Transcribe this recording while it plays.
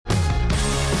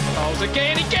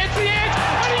again. He gets the edge,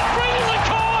 and he's brilliantly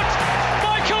caught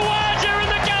by Khawaja in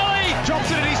the gully. Drops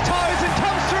it at his toes and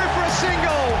comes through for a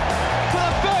single. For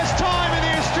the first time in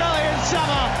the Australian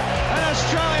summer, an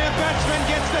Australian batsman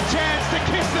gets the chance to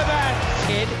kiss the bat.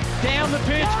 Head down the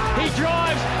pitch, he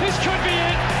drives, this could be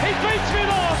it. He beats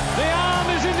Smith off. The arm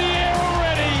is in the air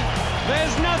already.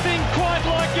 There's nothing quite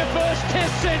like your first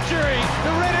Test century.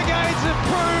 The Renegades have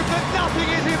proved that nothing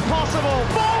is impossible.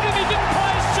 Bowled and he didn't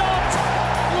play a shot.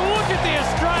 Look at the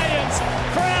Australians,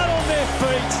 proud on their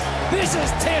feet. This is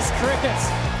Test cricket.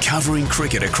 Covering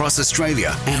cricket across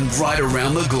Australia and right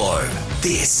around the globe.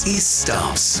 This is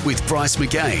Stumps with Bryce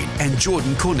McGain and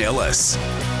Jordan Cornelis.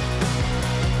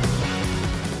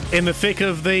 In the thick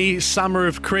of the summer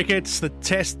of cricket, the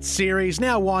Test series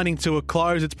now winding to a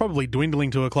close. It's probably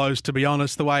dwindling to a close, to be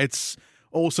honest, the way it's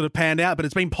all sort of panned out, but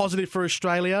it's been positive for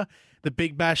Australia. The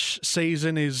Big Bash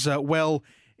season is well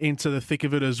into the thick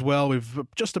of it as well. We've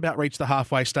just about reached the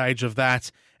halfway stage of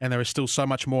that, and there is still so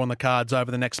much more on the cards over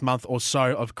the next month or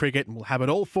so of cricket, and we'll have it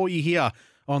all for you here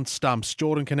on Stumps.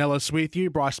 Jordan Cornelis with you,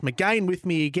 Bryce McGain with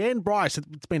me again. Bryce,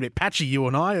 it's been a bit patchy, you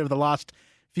and I, over the last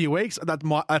few weeks.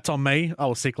 That's on me. I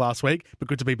was sick last week, but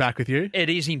good to be back with you. It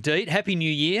is indeed. Happy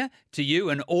New Year to you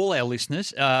and all our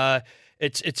listeners.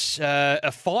 It's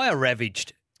a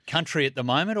fire-ravaged country at the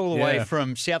moment, all the way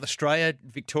from South Australia,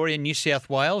 Victoria, New South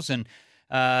Wales, and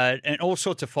all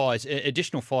sorts of fires,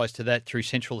 additional fires to that through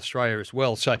Central Australia as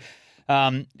well. So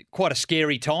quite a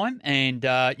scary time, and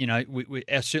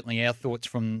certainly our thoughts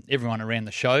from everyone around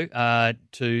the show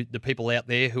to the people out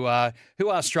there who are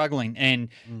struggling, and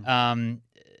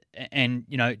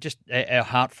just our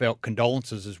heartfelt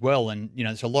condolences as well. And,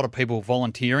 there's a lot of people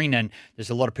volunteering, and there's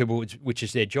a lot of people, which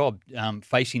is their job,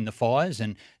 facing the fires.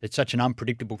 And it's such an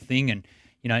unpredictable thing. And,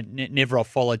 never I've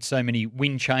followed so many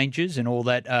wind changes and all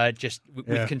that,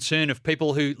 with concern of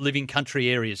people who live in country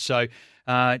areas. So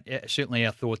certainly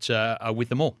our thoughts are with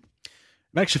them all.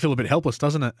 Makes you feel a bit helpless,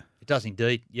 doesn't it? It does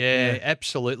indeed. Yeah,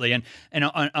 absolutely. And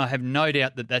I have no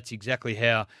doubt that that's exactly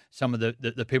how some of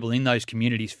the people in those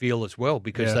communities feel as well,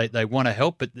 because they want to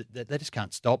help, but they just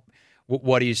can't stop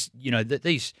what is,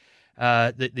 these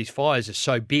fires are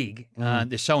so big.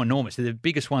 They're so enormous. They're the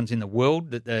biggest ones in the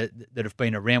world that have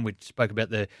been around. We spoke about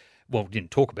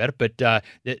didn't talk about it, but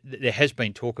there has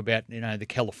been talk about, the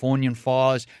Californian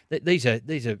fires. These are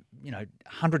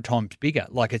 100 times bigger.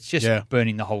 Like, it's just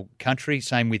burning the whole country.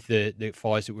 Same with the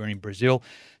fires that were in Brazil.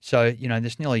 So,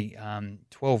 there's nearly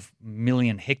 12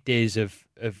 million hectares of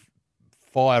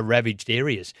fire-ravaged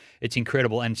areas. It's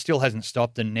incredible, and still hasn't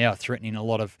stopped, and now threatening a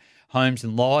lot of homes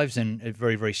and lives, and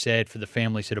very, very sad for the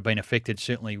families that have been affected,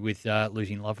 certainly with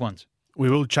losing loved ones. We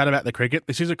will chat about the cricket.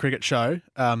 This is a cricket show.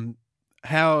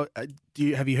 Have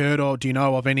you heard or do you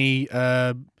know of any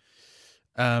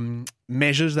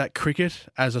measures that cricket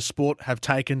as a sport have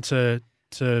taken to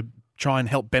try and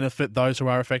help benefit those who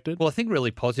are affected? Well, I think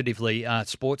really positively,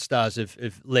 sports stars have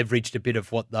leveraged a bit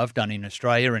of what they've done in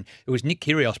Australia, and it was Nick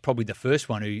Kyrgios, probably the first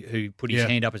one who put his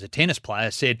hand up as a tennis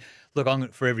player, said, look,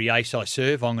 for every ace I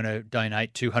serve, I'm going to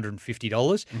donate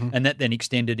 $250, and that then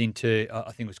extended into,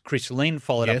 I think it was Chris Lynn,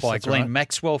 followed up by Glenn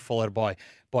Maxwell, followed by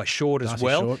Short as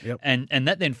well, and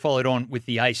that then followed on with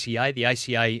the ACA. The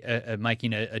ACA are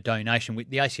making a donation.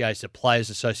 The ACA is the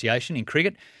Players Association in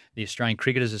cricket, the Australian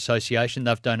Cricketers Association.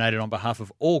 They've donated on behalf of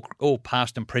all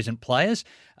past and present players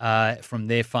from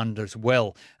their fund as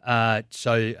well. Just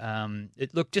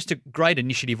a great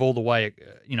initiative all the way,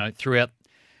 throughout.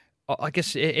 I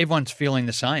guess everyone's feeling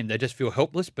the same. They just feel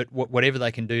helpless, but whatever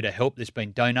they can do to help. There's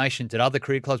been donations at other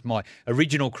cricket clubs. My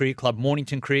original cricket club,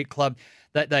 Mornington Cricket Club,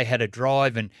 that they had a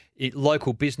drive, and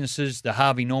local businesses, the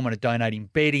Harvey Norman, are donating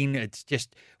bedding. It's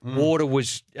just water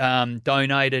was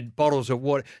donated, bottles of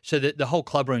water. So that the whole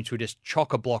club rooms were just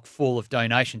chock-a-block full of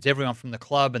donations. Everyone from the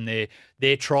club and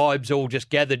their tribes all just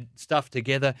gathered stuff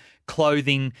together,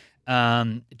 clothing,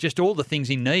 just all the things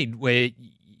in need, where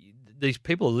these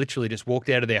people literally just walked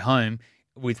out of their home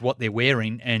with what they're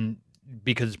wearing, and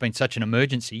because it's been such an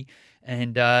emergency,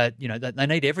 and they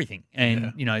need everything,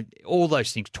 and all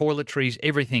those things, toiletries,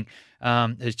 everything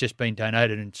has just been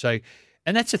donated,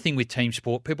 and that's the thing with team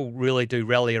sport. People really do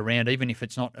rally around, even if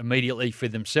it's not immediately for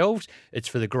themselves. It's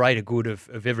for the greater good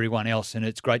of everyone else, and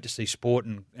it's great to see sport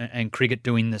and cricket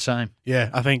doing the same. Yeah,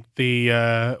 I think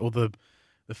the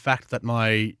fact that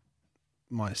my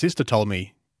sister told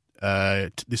me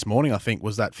this morning, I think,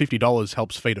 was that $50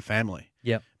 helps feed a family.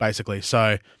 Yeah, basically.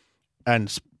 So,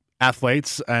 and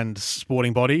athletes and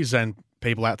sporting bodies and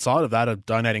people outside of that are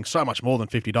donating so much more than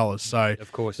 $50. So,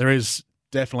 of course, there is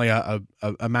definitely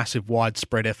a massive,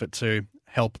 widespread effort to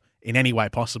help in any way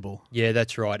possible. Yeah,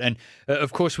 that's right. And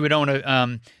of course, we don't want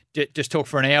to just talk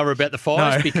for an hour about the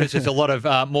fires because there's a lot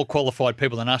of more qualified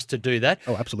people than us to do that.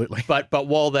 Oh, absolutely. But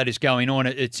while that is going on,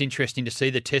 it's interesting to see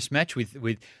the test match with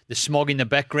the smog in the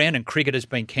background, and cricket has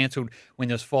been cancelled when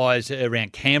there was fires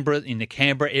around Canberra, in the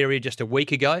Canberra area just a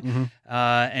week ago. Mm-hmm.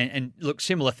 And look,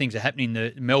 similar things are happening.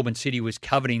 The Melbourne City was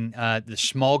covered in the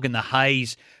smog and the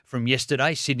haze from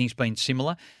yesterday. Sydney's been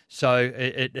similar. So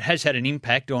it has had an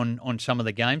impact on some of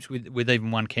the games with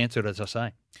even one cancelled, as I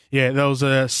say. Yeah, there was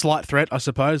a slight threat, I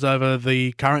suppose, over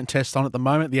the current test on at the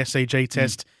moment, the SCG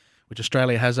test, which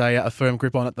Australia has a firm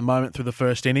grip on at the moment through the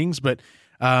first innings. But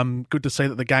good to see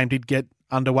that the game did get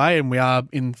underway, and we are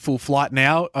in full flight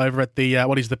now over at the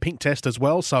what is the Pink Test as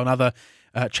well. So another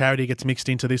charity gets mixed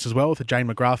into this as well with the Jane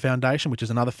McGrath Foundation, which is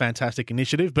another fantastic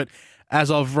initiative. But as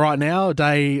of right now,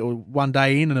 one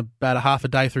day in and about a half a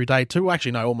day through day two,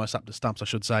 actually no, almost up to stumps, I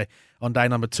should say, on day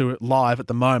number 2 live at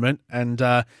the moment. And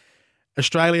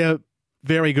Australia,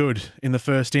 very good in the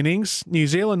first innings. New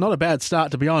Zealand, not a bad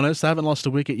start, to be honest. They haven't lost a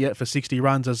wicket yet for 60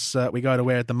 runs as we go to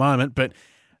where at the moment. But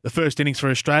the first innings for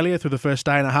Australia through the first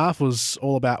day and a half was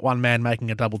all about one man making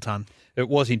a double ton. It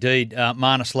was indeed.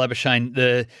 Marnus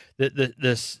Labuschagne,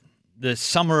 the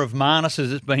Summer of Marnus,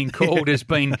 as it's been called,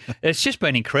 it's just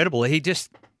been incredible. He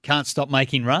just can't stop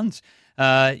making runs.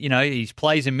 His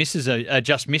plays and misses are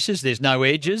just misses. There's no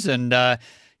edges. And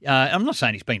I'm not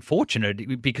saying he's been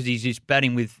fortunate because he's just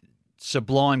batting with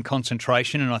sublime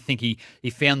concentration, and I think he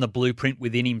found the blueprint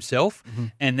within himself,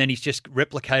 and then he's just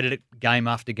replicated it game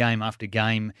after game after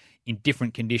game in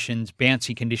different conditions,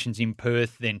 bouncy conditions in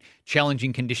Perth, then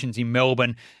challenging conditions in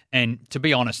Melbourne. And to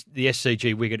be honest, the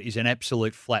SCG wicket is an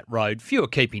absolute flat road. Few are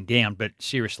keeping down, but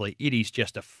seriously, it is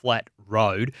just a flat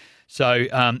road. So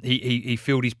he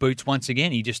filled his boots once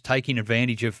again. He just taking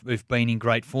advantage of being in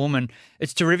great form, and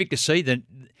it's terrific to see that.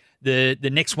 The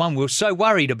next one, we're so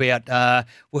worried about,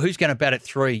 who's going to bat at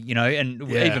 3,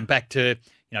 even back to,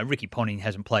 Ricky Ponting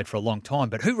hasn't played for a long time,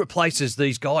 but who replaces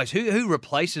these guys? Who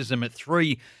replaces them at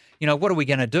 3? What are we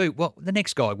going to do? Well, the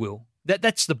next guy will.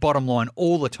 That's the bottom line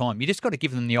all the time. You just got to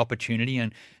give them the opportunity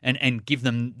and give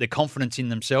them the confidence in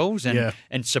themselves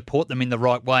and support them in the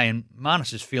right way. And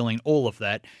Marnus is feeling all of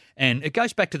that. And it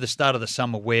goes back to the start of the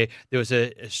summer where there was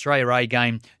a Australia A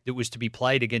game that was to be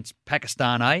played against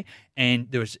Pakistan A, and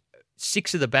there was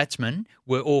 6 of the batsmen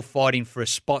were all fighting for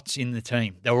spots in the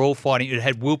team. They were all fighting. It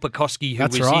had Will Pekoski, who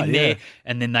was in there,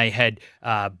 and then they had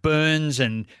Burns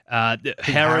and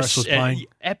Harris was playing.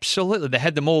 Absolutely. They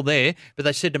had them all there, but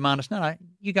they said to Marnus, no,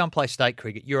 you go and play state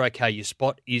cricket. You're okay. Your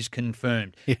spot is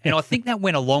confirmed. Yeah. And I think that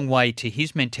went a long way to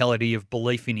his mentality of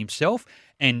belief in himself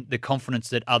and the confidence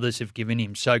that others have given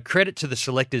him. So credit to the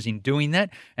selectors in doing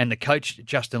that and the coach,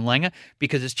 Justin Langer,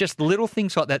 because it's just little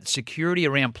things like that, security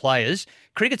around players.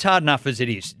 Cricket's hard enough as it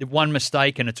is. One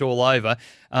mistake and it's all over.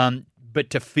 But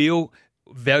to feel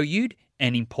valued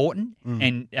and important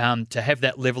and to have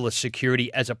that level of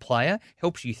security as a player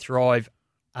helps you thrive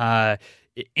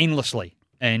endlessly.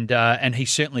 And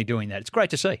he's certainly doing that. It's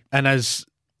great to see. And as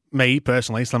me,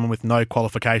 personally, someone with no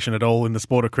qualification at all in the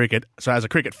sport of cricket, so as a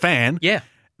cricket fan,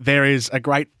 there is a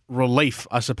great relief,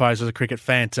 I suppose, as a cricket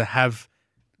fan to have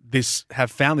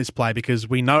found this play, because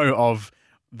we know of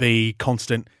the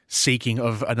constant seeking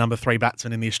of a number 3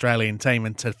 batsman in the Australian team,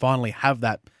 and to finally have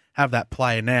that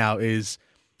player now is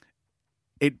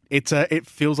it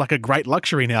feels like a great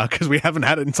luxury now, because we haven't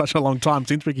had it in such a long time,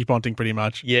 since Ricky Ponting, pretty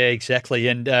much. Yeah, exactly.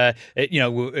 And at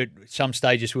some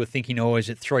stages we were thinking, is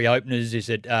it 3 openers? Is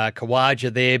it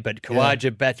Khawaja there? But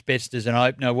Khawaja bats best as an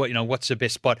opener. What's the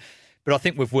best spot? But I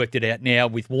think we've worked it out now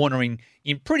with Warner in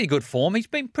pretty good form. He's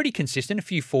been pretty consistent, a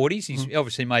few 40s. He's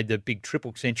obviously made the big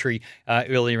triple century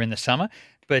earlier in the summer.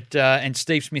 But and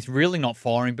Steve Smith really not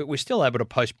firing, but we're still able to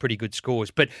post pretty good scores.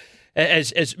 But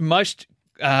as most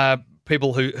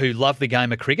people who love the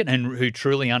game of cricket and who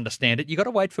truly understand it, you've got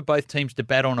to wait for both teams to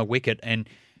bat on a wicket. And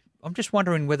I'm just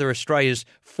wondering whether Australia's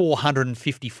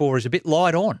 454 is a bit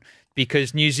light on,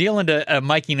 because New Zealand are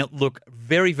making it look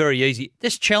very, very easy.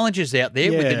 There's challenges out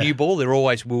there with the new ball. There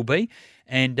always will be.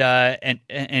 And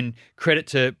credit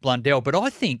to Blundell. But I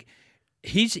think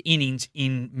his innings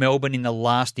in Melbourne in the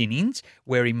last innings,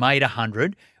 where he made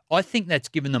 100, I think that's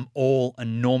given them all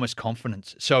enormous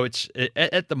confidence. So it's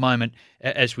at the moment,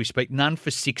 as we speak, none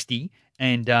for 60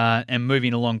 and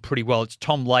moving along pretty well. It's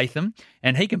Tom Latham,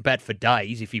 and he can bat for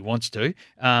days if he wants to.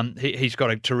 He's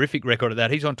got a terrific record of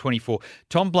that. He's on 24.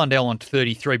 Tom Blundell on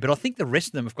 33. But I think the rest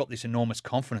of them have got this enormous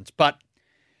confidence. But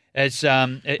as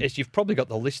you've probably got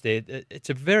the list there, it's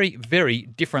a very, very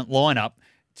different lineup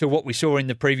to what we saw in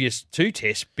the previous 2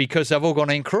 tests, because they've all gone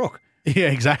in crook.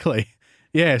 Yeah, exactly.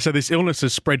 Yeah, so this illness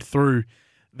has spread through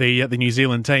the New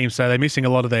Zealand team. So they're missing a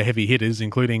lot of their heavy hitters,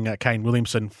 including Kane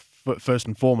Williamson first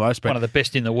and foremost. But one of the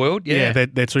best in the world. Yeah,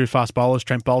 they're two fast bowlers,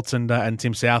 Trent Boult and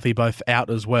Tim Southee, both out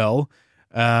as well.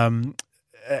 But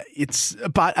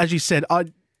as you said,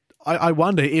 I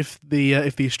wonder if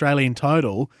the Australian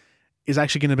total is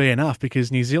actually going to be enough,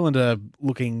 because New Zealand are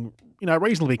looking,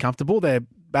 reasonably comfortable. They're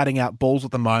batting out balls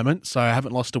at the moment, so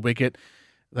haven't lost a wicket.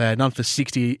 They're none for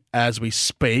 60 as we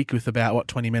speak, with about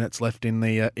 20 minutes left in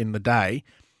the day,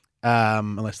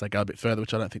 unless they go a bit further,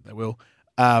 which I don't think they will.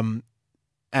 And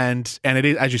it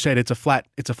is, as you said, it's a flat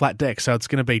deck, so it's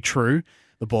going to be true,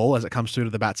 the ball, as it comes through to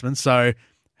the batsman. So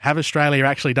have Australia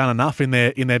actually done enough in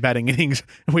their batting innings,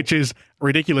 which is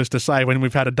ridiculous to say when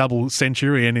we've had a double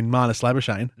centurion in Marnus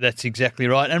Labuschagne? That's exactly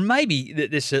right. And maybe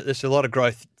there's a lot of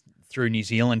growth through New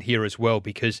Zealand here as well,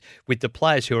 because with the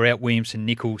players who are out, Williamson,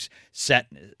 Nichols,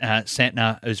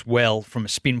 Santner as well, from a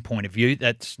spin point of view,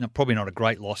 that's probably not a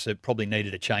great loss. It probably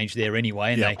needed a change there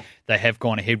anyway, and they have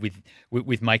gone ahead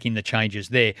with making the changes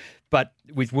there. But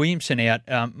with Williamson out,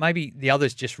 maybe the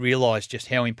others just realise just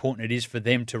how important it is for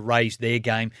them to raise their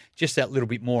game just that little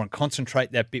bit more and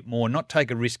concentrate that bit more, not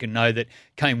take a risk and know that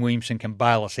Kane Williamson can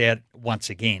bail us out once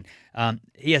again.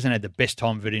 He hasn't had the best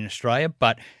time of it in Australia,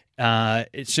 but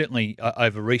it's certainly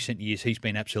over recent years he's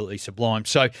been absolutely sublime.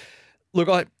 So, look,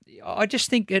 I just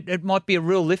think it might be a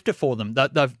real lifter for them.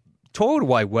 They've toiled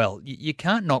away well. You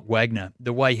can't knock Wagner,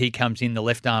 the way he comes in, the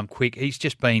left arm quick. He's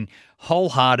just been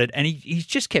wholehearted, and he's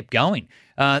just kept going.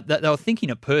 They were thinking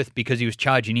at Perth because he was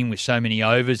charging in with so many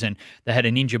overs, and they had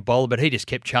an injured bowler, but he just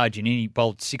kept charging in. He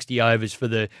bowled 60 overs for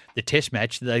the Test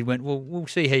match. They went, well, we'll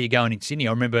see how you're going in Sydney.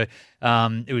 I remember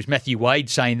it was Matthew Wade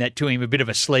saying that to him, a bit of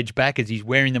a sledge back as he's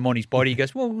wearing them on his body. He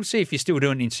goes, well, we'll see if you're still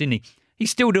doing it in Sydney.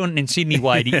 He's still doing it in Sydney,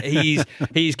 Wade.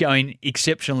 He's going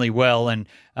exceptionally well, and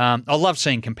I love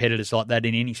seeing competitors like that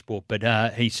in any sport,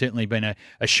 but he's certainly been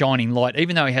a shining light.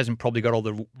 Even though he hasn't probably got all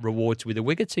the rewards with the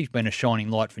wickets, he's been a shining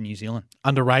light for New Zealand.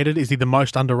 Underrated? Is he the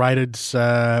most underrated,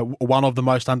 one of the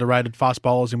most underrated fast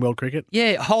bowlers in world cricket?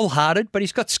 Yeah, wholehearted, but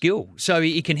he's got skill. So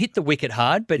he can hit the wicket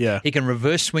hard, but he can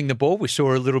reverse swing the ball. We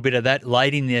saw a little bit of that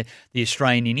late in the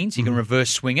Australian innings. He can reverse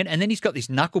swing it, and then he's got this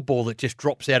knuckleball that just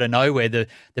drops out of nowhere. The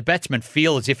batsmen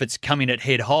feel as if it's coming at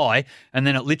head high, and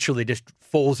then it literally just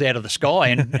falls out of the sky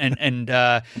and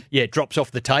drops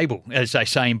off the table, as they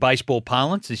say in baseball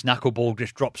parlance. This knuckleball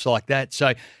just drops like that.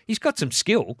 So he's got some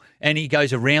skill, and he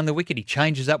goes around the wicket. He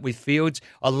changes up with fields.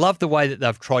 I love the way that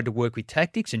they've tried to work with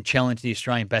tactics and challenge the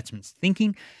Australian batsmen's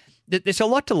thinking. There's a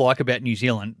lot to like about New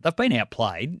Zealand. They've been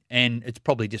outplayed, and it's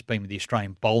probably just been with the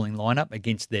Australian bowling lineup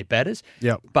against their batters.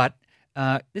 Yep. But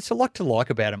there's a lot to like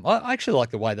about them. I actually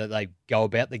like the way that they go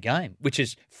about the game, which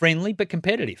is friendly but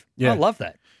competitive. Yeah. I love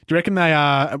that. Do you reckon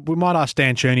we might ask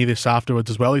Dan Cherny this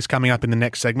afterwards as well. He's coming up in the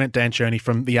next segment. Dan Cherny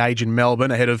from The Age in Melbourne,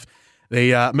 ahead of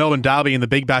the Melbourne Derby in the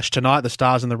Big Bash tonight, the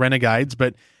Stars and the Renegades.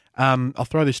 But I'll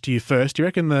throw this to you first. Do you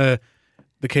reckon the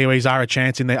Kiwis are a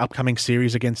chance in their upcoming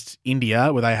series against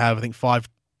India, where they have, I think, 5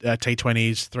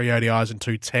 T20s, 3 ODIs and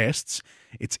 2 tests?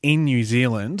 It's in New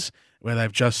Zealand, where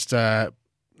they've just... their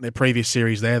previous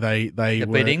series there, they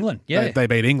beat England. Yeah, they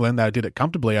beat England. They did it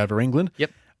comfortably over England.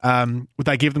 Yep. Would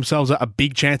they give themselves a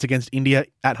big chance against India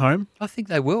at home? I think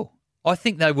they will. I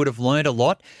think they would have learned a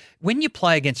lot. When you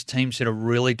play against teams that are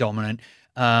really dominant,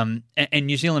 and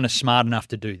New Zealand are smart enough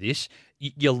to do this,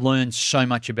 you learn so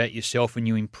much about yourself and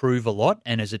you improve a lot.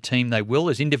 And as a team, they will.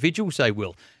 As individuals, they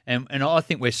will. And I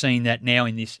think we're seeing that now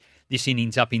in this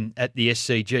innings up at the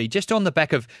SCG, just on the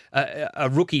back of a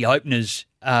rookie opener's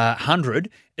 100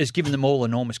 has given them all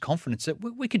enormous confidence that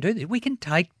we can do this. We can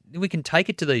take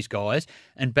it to these guys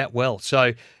and bat well.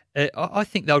 So I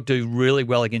think they'll do really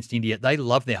well against India. They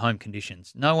love their home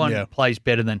conditions. No one plays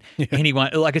better than anyone.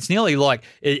 Like, it's nearly like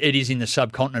it is in the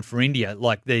subcontinent for India.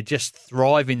 Like, they just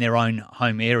thrive in their own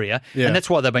home area, and that's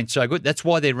why they've been so good. That's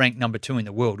why they're ranked number 2 in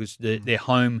the world, is their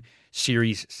home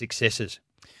series successes.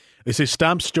 This is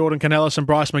Stumps, Jordan Canellis and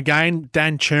Bryce McGain.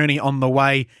 Dan Cherny on the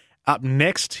way up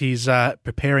next. He's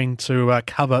preparing to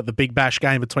cover the Big Bash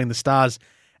game between the Stars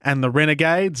and the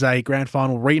Renegades, a grand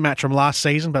final rematch from last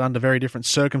season, but under very different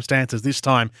circumstances this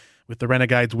time, with the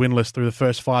Renegades winless through the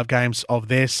first 5 games of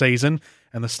their season,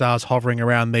 and the Stars hovering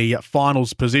around the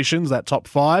finals positions, that top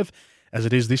 5, as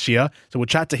it is this year. So we'll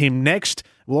chat to him next.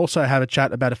 We'll also have a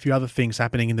chat about a few other things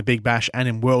happening in the Big Bash and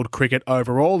in world cricket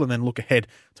overall, and then look ahead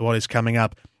to what is coming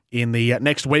up in the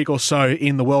next week or so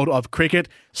in the world of cricket.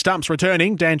 Stumps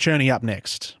returning, Dan Cherny up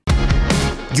next.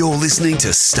 You're listening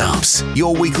to Stumps,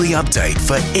 your weekly update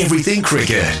for everything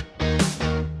cricket.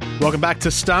 Welcome back to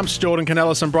Stumps. Jordan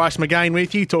Canellis and Bryce McGain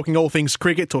with you, talking all things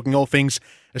cricket, talking all things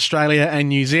Australia and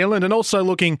New Zealand, and also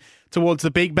looking towards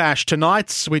the Big Bash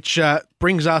tonight, which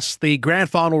brings us the grand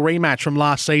final rematch from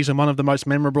last season, one of the most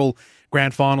memorable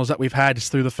grand finals that we've had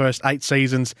through the first 8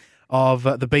 seasons of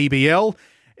the BBL.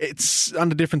 It's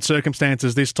under different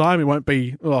circumstances this time. It won't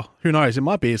be, who knows, it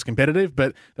might be as competitive,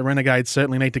 but the Renegades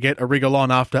certainly need to get a wriggle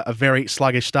on after a very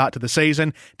sluggish start to the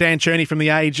season. Dan Cherny from The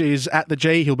Age is at the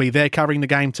G. He'll be there covering the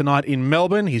game tonight in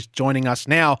Melbourne. He's joining us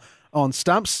now on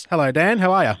Stumps. Hello, Dan.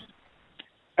 How are you?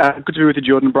 Good to be with you,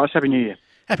 Jordan and Bryce. Happy New Year.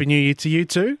 Happy New Year to you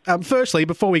too. Firstly,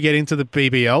 before we get into the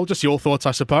BBL, just your thoughts,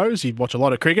 I suppose. You watch a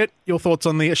lot of cricket. Your thoughts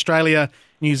on the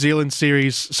Australia-New Zealand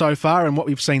series so far and what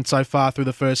we've seen so far through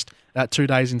the first 2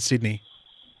 days in Sydney?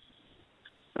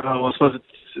 Well, I suppose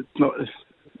it's not...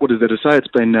 What is there to say? It's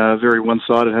been very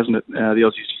one-sided, hasn't it? The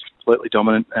Aussies just completely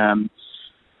dominant.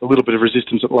 A little bit of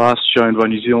resistance at last shown by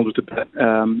New Zealand with the bat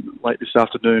late this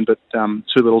afternoon, but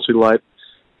too little, too late.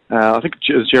 I think,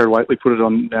 as Jared Waitley put it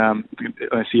on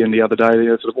ICN the other day,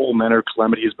 sort of all manner of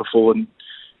calamity has befallen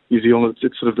New Zealand.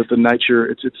 It's sort of the nature.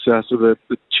 It's sort of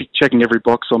the checking every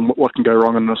box on what can go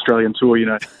wrong on an Australian tour.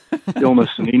 Illness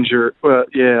and injury. Well,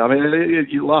 yeah, I mean,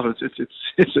 you love it. It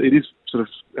is sort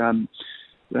of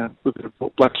a bit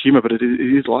of black humour, but it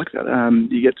is like that.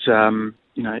 You get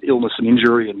illness and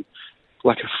injury and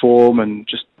lack of form, and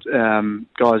just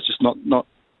guys just not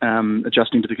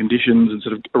adjusting to the conditions and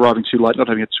sort of arriving too late, not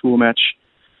having a tour match,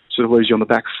 sort of leaves you on the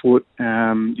back foot.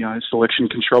 Selection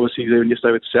controversies even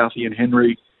yesterday with Southey and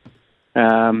Henry.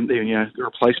 The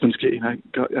replacements get,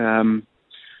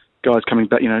 guys coming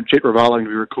back. Jet Revel to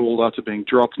be recalled after being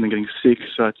dropped and then getting sick.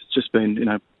 So it's just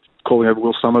been, calling over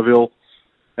Will Somerville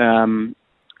to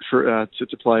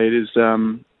play it is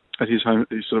at his sort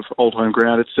of old home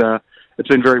ground. It's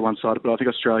been very one-sided, but I think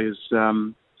Australia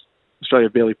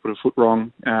barely put a foot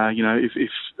wrong.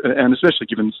 And especially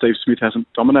given Steve Smith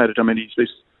hasn't dominated. I mean, he's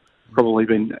probably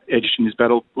been edged in his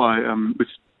battle by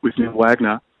with Neil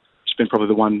Wagner, who's been probably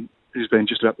the one who's been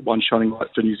just about the one shining light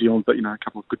for New Zealand. But a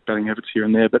couple of good batting efforts here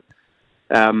and there. But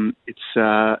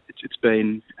it's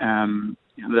been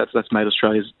that's made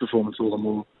Australia's performance all the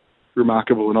more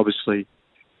remarkable. And obviously,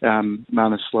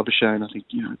 Marnus Labuschagne, I think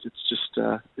it's just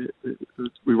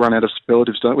we run out of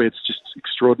superlatives, don't we? It's just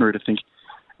extraordinary to think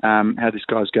how this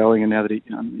guy's going, and now that he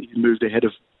moved ahead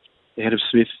of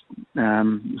Smith,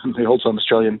 the all-time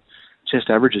Australian Test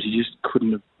averages, he just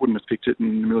wouldn't have picked it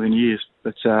in a million years.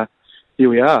 But here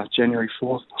we are, January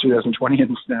 4th, 2020,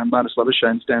 and Marnus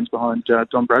Labuschagne stands behind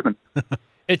Don Bradman.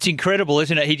 It's incredible,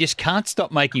 isn't it? He just can't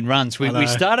stop making runs. We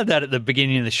started that at the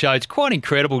beginning of the show. It's quite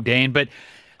incredible, Dan. But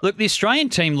look, the Australian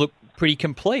team looked pretty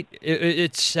complete.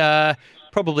 It's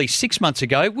probably 6 months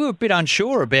ago, we were a bit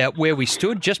unsure about where we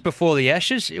stood just before the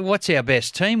Ashes. What's our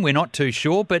best team? We're not too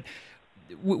sure, but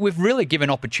we've really given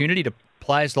opportunity to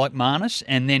players like Marnus,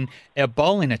 and then our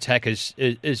bowling attack is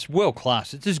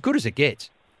world-class. It's as good as it gets.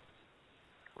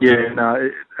 Yeah, no,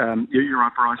 you're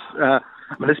right, Bryce.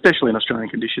 Especially in Australian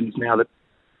conditions now that,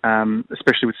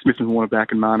 especially with Smith and Warner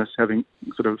back and Marnus having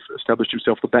sort of established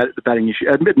himself, the batting issue,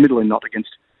 admittedly not against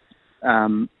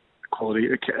quality,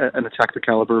 an attack the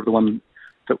calibre of the one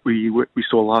that we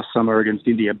saw last summer against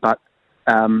India, but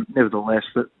nevertheless,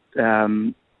 that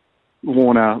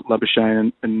Warner,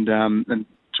 Labuschagne, and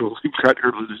to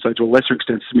a lesser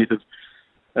extent Smith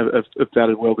have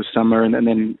batted well this summer, and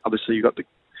then obviously you got the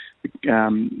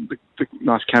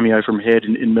nice cameo from Head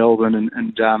in Melbourne,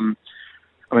 and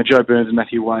Joe Burns and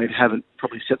Matthew Wade haven't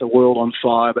probably set the world on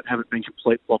fire, but haven't been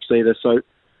complete flops either. So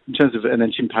in terms of, and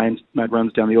then Tim Payne's made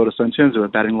runs down the order. So in terms of a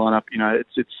batting lineup,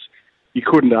 it's you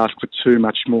couldn't ask for too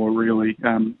much more really.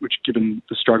 Which, given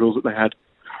the struggles that they had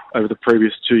over the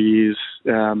previous 2 years,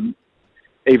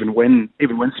 even when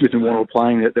Smith and Warner were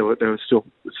playing, they were still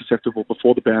susceptible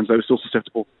before the bans. They were still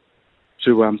susceptible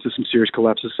to some serious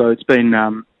collapses. So it's been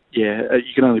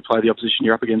you can only play the opposition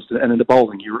you're up against, and in the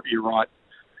bowling, you're right.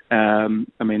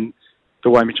 The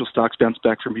way Mitchell Stark's bounced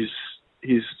back from his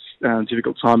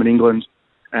difficult time in England.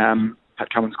 Pat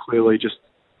Cummins clearly just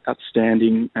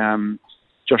outstanding.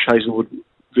 Josh Hazlewood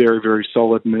very, very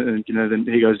solid, and then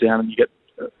he goes down and you get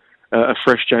a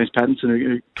fresh James Pattinson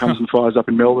who comes and fires up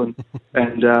in Melbourne,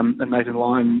 and Nathan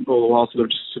Lyon all the while sort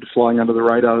of flying under the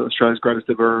radar, Australia's greatest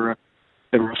ever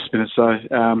off spinner. So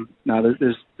no,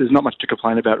 there's not much to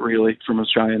complain about really from an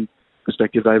Australian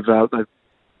perspective. They've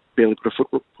barely put a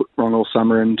foot wrong all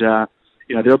summer, and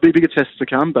there'll be bigger tests to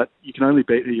come, but you can only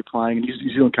beat who you're playing. And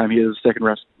New Zealand came here as the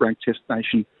second-ranked test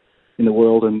nation in the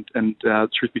world, and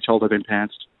truth be told, they've been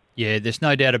pantsed. Yeah, there's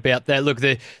no doubt about that. Look,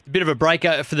 the bit of a break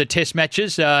for the test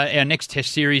matches. Our next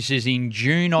test series is in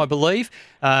June, I believe,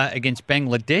 against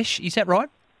Bangladesh. Is that right?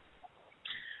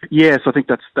 Yes, I think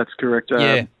that's correct.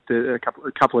 Yeah. A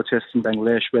couple of tests in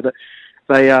Bangladesh where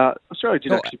Australia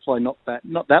did actually play not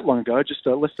that long ago. Just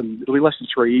it'll be less than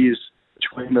 3 years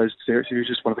between those series.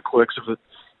 Just one of the quirks of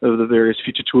the various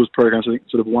future tours programs. I think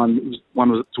sort of one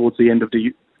was towards the end of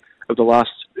the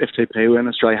last FTP when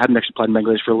Australia hadn't actually played in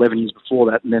Bangladesh for 11 years before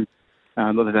that, and then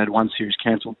they've had one series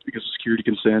cancelled because of security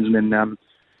concerns, and then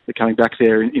they're coming back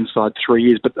there inside 3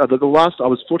 years. But the last, I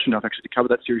was fortunate enough actually to cover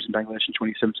that series in Bangladesh in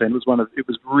 2017. It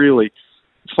was really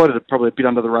floated probably a bit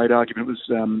under the radar, given it was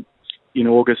in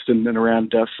August and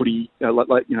around footy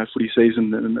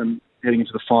season and heading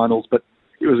into the finals. But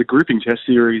it was a grouping test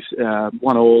series,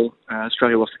 1-1.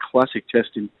 Australia lost a classic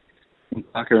test in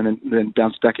Dhaka and then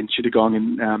bounced back in Chittagong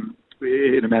in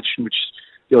a match in which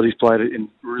the Aussies played in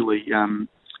really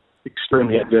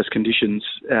extremely adverse conditions,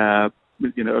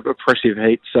 oppressive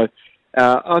heat. So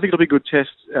I think it'll be a good test.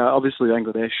 Obviously,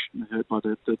 Bangladesh hurt by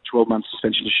the 12-month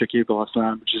suspension to Shakib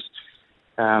Al-Hassan,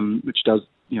 which does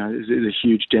is a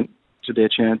huge dent to their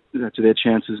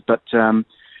chances. But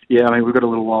we've got a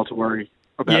little while to worry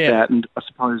about that, and I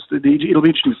suppose it'll be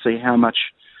interesting to see how much,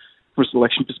 from a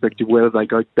selection perspective, whether they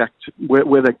go back to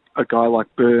whether a guy like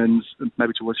Burns,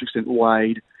 maybe to a lesser extent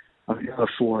Wade, I think the other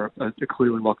four are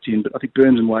clearly locked in. But I think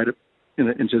Burns and Wade, in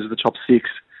terms of the top six,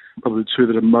 probably the two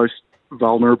that are most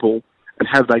vulnerable. And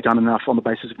have they done enough on the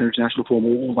basis of their international form,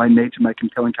 or will they need to make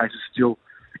compelling cases still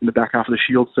in the back half of the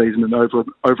Shield season and over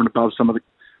and above some of the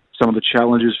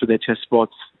challenges for their test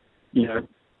spots?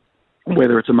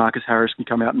 Whether it's a Marcus Harris can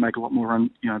come out and make a lot more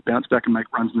run, bounce back and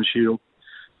make runs in the Shield.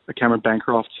 A Cameron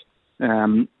Bancroft,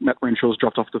 Matt Renshaw's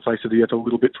dropped off the face of the earth a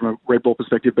little bit from a red ball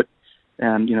perspective, but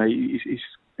he's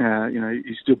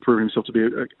still proven himself to be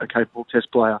a capable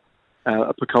test player.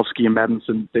 Pukowski and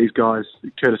Madison, these guys,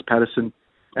 Curtis Patterson.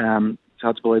 It's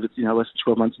hard to believe it's less than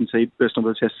 12 months since he burst onto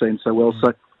the test scene so well.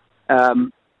 So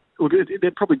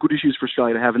they're probably good issues for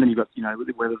Australia to have, and then you've got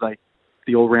whether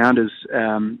the all-rounders,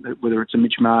 whether it's a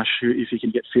Mitch Marsh, who, if he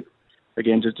can get fit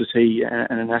again, does he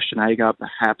and an Ashton Agar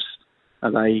perhaps,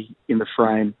 are they in the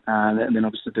frame? And then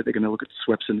obviously they're going to look at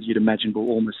Swepson, you'd imagine, will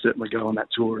almost certainly go on that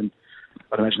tour, and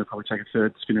I'd imagine they'll probably take a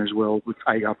third spinner as well, with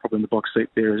Agar probably in the box seat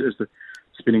there as the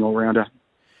spinning all-rounder.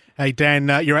 Hey, Dan,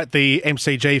 you're at the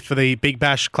MCG for the Big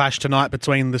Bash clash tonight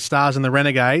between the Stars and the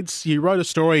Renegades. You wrote a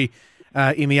story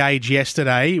in The Age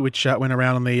yesterday, which went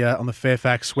around on the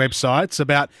Fairfax websites,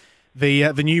 about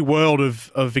the new world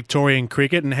of Victorian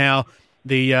cricket and how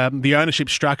the ownership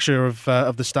structure of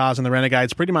the Stars and the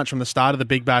Renegades, pretty much from the start of the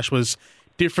Big Bash, was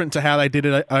different to how they did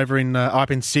it over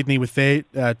up in Sydney with their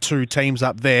two teams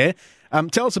up there.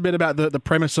 Tell us a bit about the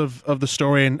premise of the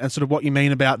story and sort of what you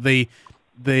mean about the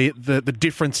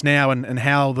difference now and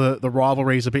how the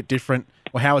rivalry is a bit different,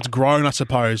 or how it's grown, I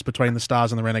suppose, between the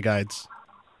Stars and the Renegades.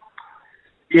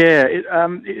 Yeah,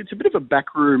 it's a bit of a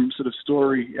backroom sort of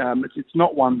story. It's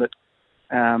not one that,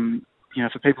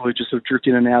 for people who just sort of drift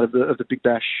in and out of the Big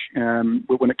Bash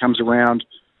when it comes around,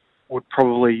 would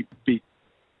probably be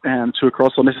too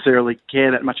across or necessarily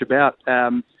care that much about.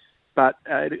 But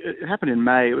it happened in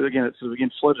May. It sort of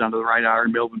floated under the radar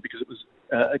in Melbourne because it was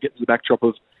against the backdrop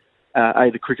of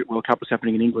the Cricket World Cup was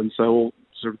happening in England, so all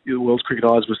sort of the world's cricket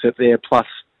eyes were set there. Plus,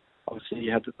 obviously,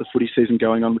 you had the footy season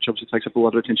going on, which obviously takes up a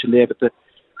lot of attention there. But the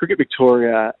Cricket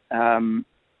Victoria,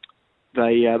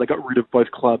 they got rid of both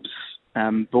clubs'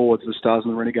 boards, the Stars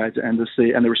and the Renegades, and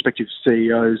the respective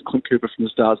CEOs, Clint Cooper from the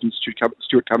Stars and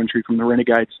Stuart Coventry from the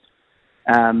Renegades,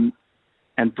 and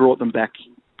brought the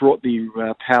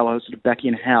power sort of back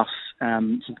in house.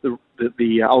 So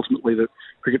ultimately the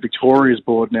Cricket Victoria's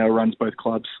board now runs both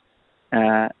clubs.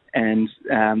 And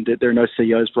there are no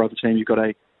CEOs for either team. You've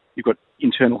got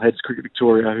internal heads, Cricket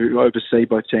Victoria, who oversee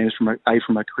both teams from a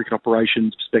cricket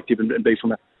operations perspective and B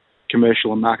from a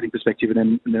commercial and marketing perspective, and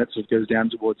then it sort of goes down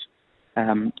towards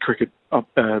cricket.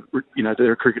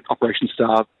 There are cricket operations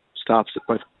staff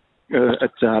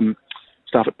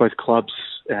at both clubs,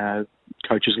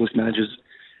 coaches, list managers,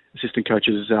 assistant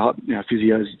coaches,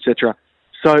 physios, etc.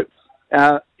 So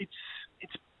it's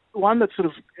one that sort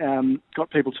of got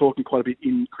people talking quite a bit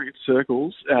in cricket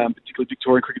circles, particularly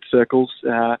Victorian cricket circles.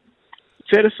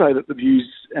 Fair to say that the views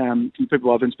from the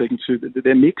people I've been speaking to,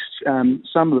 they're mixed.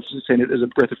 Some have seen it as a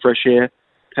breath of fresh air,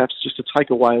 perhaps just to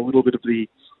take away a little bit of the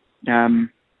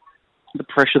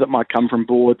pressure that might come from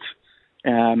boards.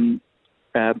 Has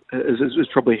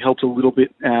probably helped a little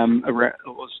bit.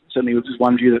 Certainly, there's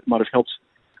one view that might have helped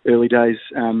early days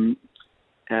for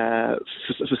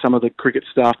some of the cricket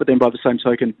staff, but then by the same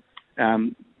token,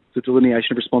 the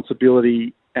delineation of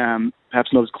responsibility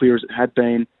perhaps not as clear as it had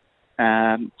been.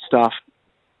 Staff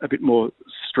a bit more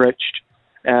stretched.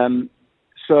 So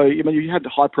So, I mean, you had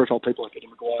high-profile people like Eddie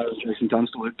Maguire and Jason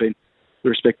Tunstall who've been the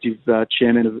respective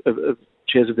chairmen of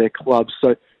chairs of their clubs.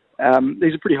 So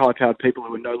these are pretty high-powered people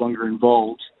who are no longer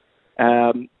involved.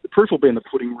 The proof will be in the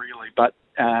pudding, really, but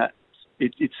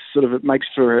it makes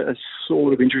for a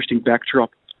sort of interesting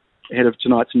backdrop ahead of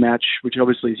tonight's match, which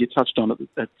obviously, as you touched on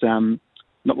just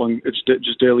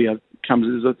earlier,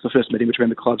 it's the first meeting between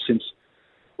the clubs since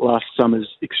last summer's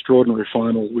extraordinary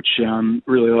final, which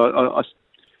really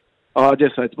I dare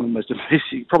say it's one of the most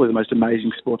amazing, probably the most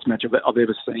amazing sports match I've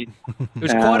ever seen. It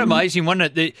was quite amazing,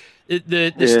 wasn't it?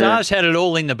 The Stars had it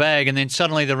all in the bag, and then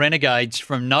suddenly the Renegades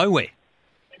from nowhere.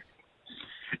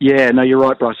 Yeah, no, you're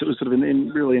right, Bryce. It was sort of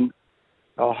in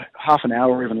half an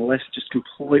hour or even less, just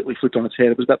completely flipped on its head.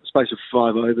 It was about the space of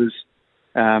 5 overs.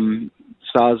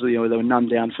 Stars, they were none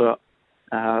down for, off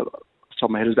the top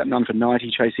of my head, it was about none for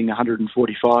 90, chasing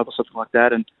 145 or something like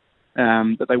that, and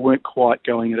but they weren't quite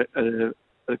going at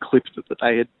a clip that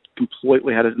they had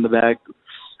completely had it in the bag,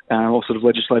 or sort of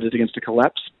legislated against a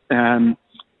collapse.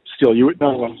 Still,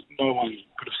 no one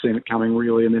could have seen it coming,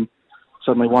 really, and then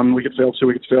suddenly 1 wicket fell, 2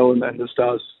 wickets fell, and the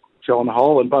Stars fell on the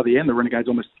hole, and by the end, the Renegades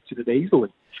almost did it easily.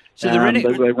 So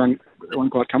they won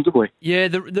quite comfortably. Yeah,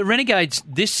 the Renegades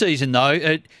this season, though,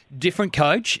 a different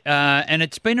coach, and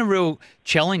it's been a real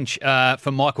challenge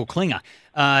for Michael Klinger,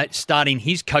 starting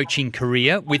his coaching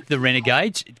career with the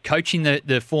Renegades, coaching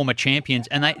the former champions,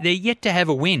 and they're yet to have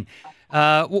a win.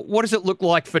 What does it look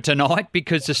like for tonight?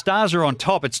 Because the Stars are on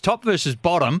top. It's top versus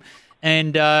bottom,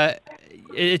 and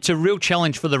it's a real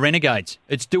challenge for the Renegades.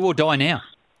 It's do or die now.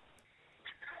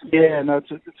 Yeah, no,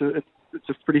 it's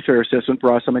a pretty fair assessment,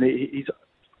 Bryce. I mean, he's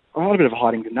a bit of a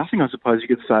hiding to nothing, I suppose you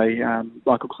could say.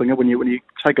 Michael Klinger, when you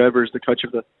take over as the coach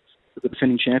of the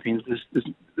defending champions,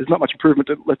 there's not much improvement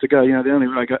left to go.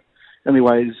 The only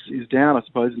way is down, I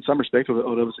suppose, in some respect, or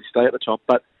obviously stay at the top.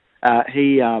 But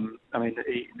he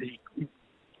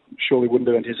surely wouldn't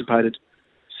have anticipated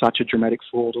such a dramatic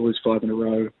fall to lose 5 in a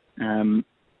row. And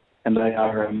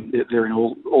they're in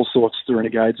all sorts, the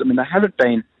Renegades. I mean, they haven't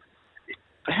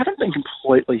been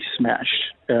completely smashed,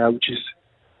 which is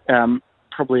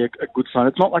probably a good sign.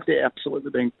 It's not like they're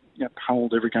absolutely being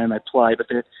pummeled every game they play, but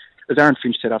as Aaron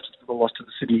Finch said after the loss to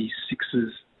the Sydney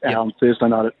Sixers on Thursday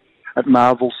night at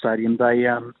Marvel Stadium,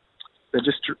 they're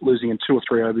just losing in 2 or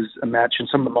 3 overs a match, and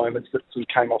some of the moments that sort of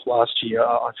came off last year,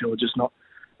 I feel are just not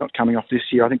coming off this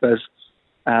year. I think those,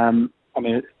 the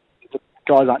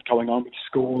guys aren't going on with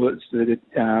school.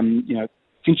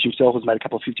 Finch himself has made a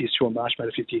couple of 50s. Sean Marsh made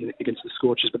a 50 against the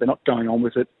Scorchers, but they're not going on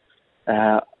with it.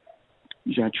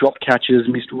 Drop catches,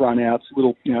 missed run-outs,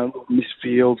 little missed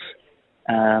fields.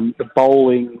 The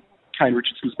bowling, Kane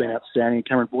Richardson's been outstanding.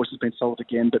 Cameron Boyce has been solid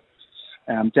again, but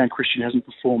Dan Christian hasn't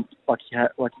performed like he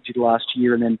did last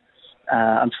year. And then,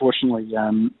 unfortunately,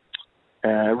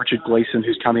 Richard Gleeson,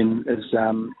 who's come in as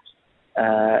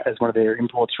one of their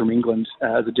imports from England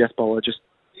as a death bowler, just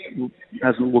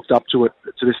hasn't looked up to it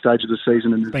to this stage of the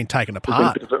season, and been taken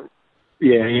apart.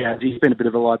 He's been a bit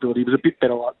of a liability. He was a bit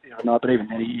better but even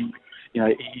then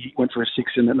he went for a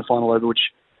 6 in the final over,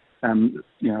 which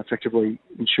effectively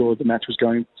ensured the match was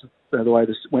going the way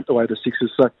the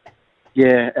Sixers. So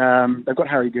they've got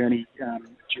Harry Gurney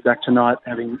due back tonight,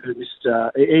 having missed.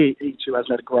 He too hasn't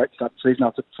had a great start to the season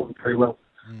after performing very well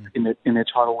in their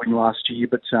title win last year,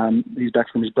 but he's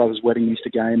back from his brother's wedding, missed a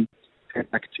game.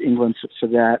 Back to England for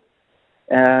that.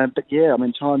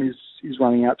 Time is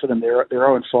running out for them. They're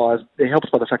 0-5. They're helped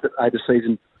by the fact that the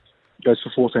season goes for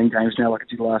 14 games now, like it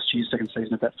did last year, second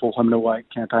season of that 4 home and away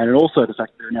campaign, and also the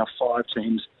fact that there are now 5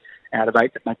 teams out of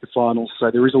 8 that make the finals.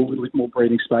 So there is a little bit more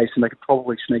breathing space, and they could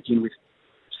probably sneak in with,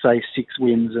 say, 6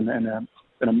 wins and a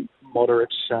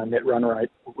moderate net run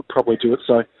rate would probably do it.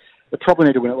 So they probably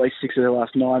need to win at least 6 of their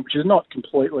last 9, which is not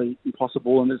completely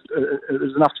impossible, and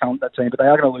there's enough talent in that team, but they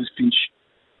are going to lose Finch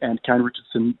and Kane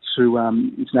Richardson to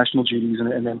international duties,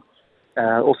 and then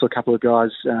also a couple of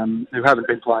guys who haven't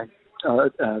been playing,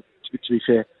 to be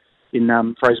fair,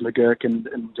 in Fraser McGurk and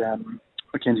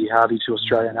Mackenzie Harvey to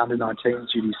Australian under-19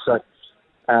 duties. So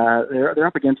they're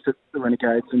up against it, the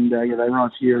Renegades, and they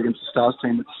arrive here against the Stars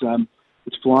team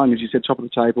that's flying, as you said, top of the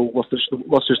table, lost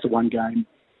just the 1 game.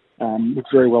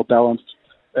 It's very well balanced.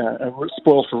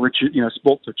 Spoiled for Richard,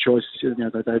 spoiled for choice.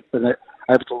 They're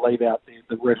able to leave out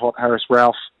the red hot Harris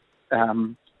Ralph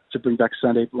to bring back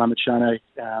Sandeep Lamachane.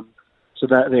 So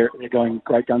they're going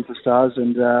great guns for Stars,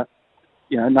 and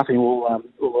nothing will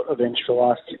avenge for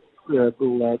last. It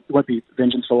won't be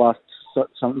vengeance for last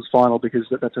summer's final, because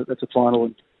that's a final,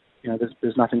 and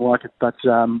there's nothing like it. But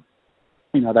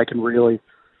they can really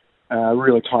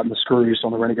really tighten the screws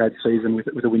on the Renegades season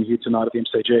with a win here tonight at the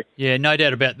MCG. Yeah, no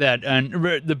doubt about that. And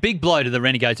the big blow to the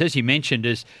Renegades, as you mentioned,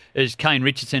 is Kane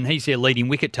Richardson. He's their leading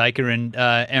wicket taker, and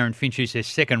Aaron Finch, who's their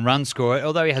second run scorer,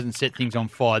 although he hasn't set things on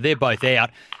fire. They're both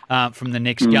out from the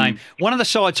next game. One of the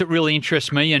sides that really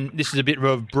interests me, and this is a bit of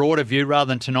a broader view rather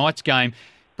than tonight's game,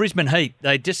 Brisbane Heat.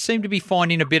 They just seem to be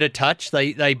finding a bit of touch.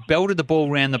 They belted the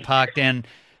ball around the park down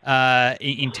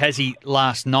in Tassie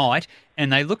last night,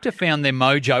 and they look to have found their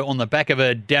mojo on the back of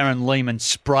a Darren Lehman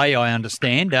spray, I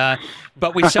understand.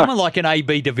 But with someone like an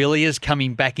AB de Villiers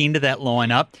coming back into that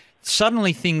lineup,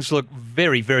 suddenly things look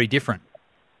very, very different.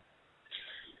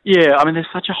 Yeah, I mean, they're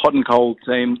such a hot and cold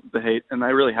team, the Heat, and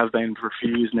they really have been for a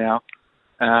few years now.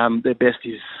 Their best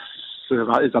is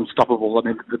unstoppable. I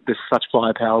mean, there's such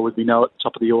firepower, would we know, at the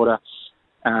top of the order.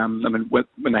 I mean,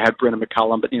 when they had Brennan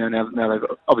McCullum, but now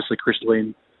they've obviously Chris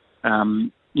Lynn,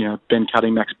 Ben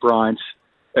Cutting, Max Bryant,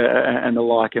 and the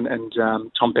like, and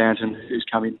Tom Banton, who's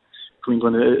coming from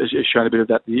England, has shown a bit of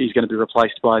that. He's going to be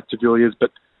replaced by de Villiers,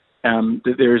 but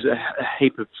there is a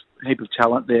heap of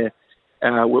talent there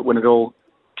when it all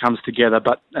comes together.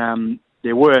 But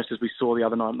their worst, as we saw the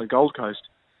other night on the Gold Coast,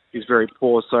 is very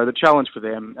poor. So the challenge for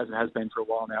them, as it has been for a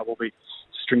while now, will be to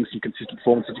string some consistent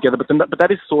performances together. But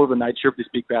that is sort of the nature of this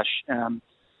Big Bash.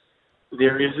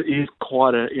 There is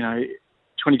quite a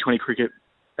 2020 cricket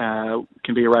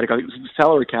can be erratic. I think the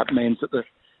salary cap means that the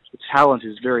talent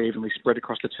is very evenly spread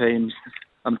across the teams.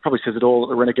 It probably says it all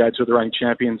that the Renegades, who are the reigning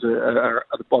champions, are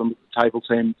at the bottom of the table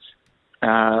team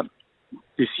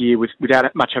this year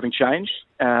without much having changed.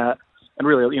 And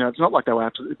really, it's not like they were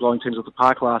absolutely blowing teams off the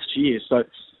park last year. So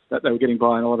that they were getting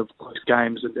by in a lot of close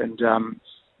games and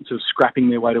sort of scrapping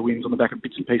their way to wins on the back of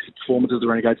bits and pieces performances of the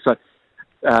Renegades. So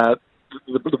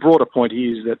the broader point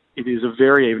here is that it is a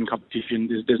very even competition.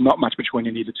 There's not much between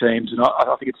any of the teams, and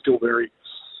I think it's still very,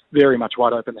 very much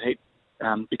wide open. The Heat,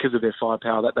 because of their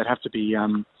firepower, that they'd have to be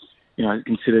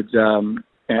considered, and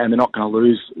they're not going to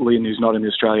lose Lynn, who's not in the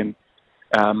Australian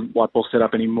white ball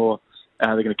setup anymore.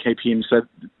 They're going to keep him, so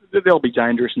they'll be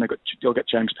dangerous, and they'll get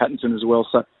James Pattinson as well.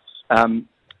 So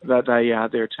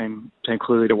they're a team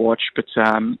clearly to watch, but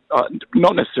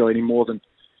not necessarily any more than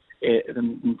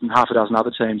half a dozen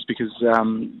other teams, because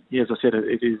as I said,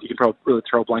 you can probably really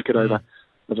throw a blanket over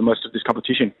most of this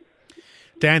competition.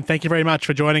 Dan, thank you very much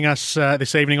for joining us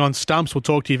this evening on Stumps. We'll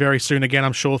talk to you very soon again,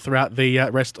 I'm sure, throughout the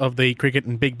rest of the cricket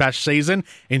and Big Bash season.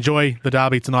 Enjoy the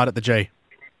derby tonight at the G.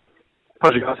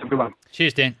 Pleasure, guys. Have a good one.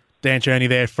 Cheers, Dan. Dan Cherny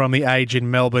there from the Age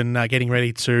in Melbourne, getting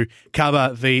ready to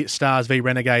cover the Stars v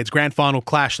Renegades grand final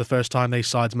clash, the first time these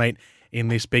sides meet in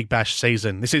this Big Bash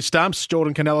season. This is Stumps.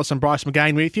 Jordan Canellis and Bryce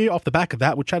McGain with you. Off the back of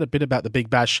that, we'll chat a bit about the Big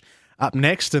Bash up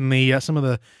next and some of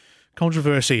the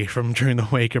controversy from during the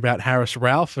week about Harris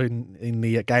Ralph in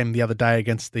the game the other day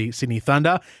against the Sydney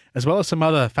Thunder, as well as some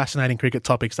other fascinating cricket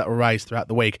topics that were raised throughout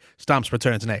the week. Stumps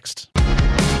returns next.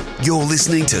 You're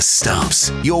listening to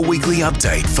Stumps, your weekly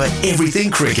update for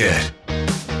everything cricket.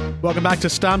 Welcome back to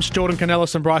Stumps. Jordan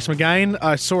Canellis and Bryce McGain.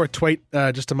 I saw a tweet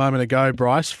just a moment ago,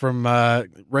 Bryce, from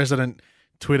resident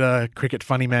Twitter cricket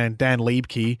funny man Dan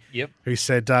Liebke, who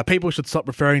said people should stop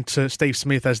referring to Steve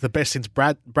Smith as the best since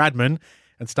Bradman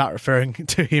and start referring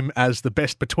to him as the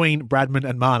best between Bradman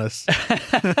and Marnus.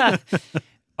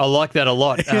 I like that a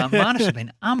lot. Marnus has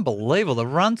been unbelievable. The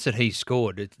runs that he's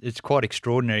scored, it's quite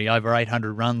extraordinary. Over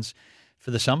 800 runs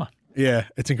for the summer. Yeah,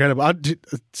 it's incredible. I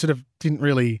sort of didn't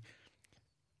really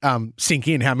sink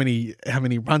in how many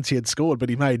runs he had scored, but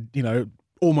he made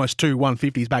almost two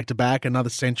 150s back to back,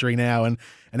 another century now, and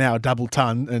now a double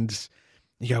ton. And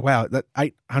you go, wow, that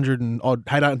 800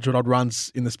 odd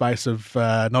runs in the space of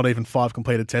not even 5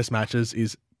 completed Test matches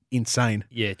is insane.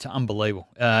 Yeah, it's unbelievable,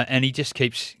 and he just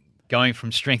keeps going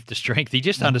from strength to strength. He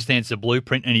just understands the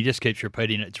blueprint and he just keeps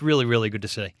repeating it. It's really, really good to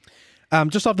see.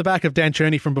 Just off the back of Dan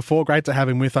Cherny from before, great to have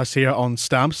him with us here on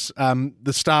Stumps.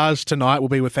 The Stars tonight will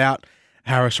be without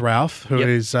Harris Ralph, who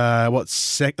is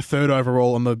third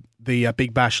overall on the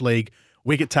Big Bash League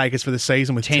wicket takers for the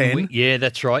season with 10. Yeah,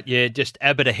 that's right. Yeah, just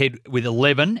Abbott ahead with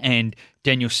 11 and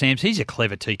Daniel Sams. He's a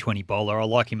clever T20 bowler. I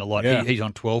like him a lot. Yeah. He's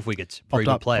on 12 wickets. Very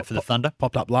good player for the Thunder.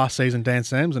 Popped up last season, Dan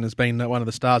Sams, and has been one of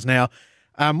the stars now.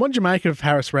 What did you make of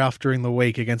Harris Ralph during the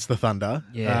week against the Thunder?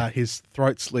 Yeah. His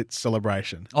throat slit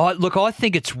celebration. Oh, look, I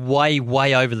think it's way,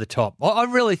 way over the top. I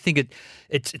really think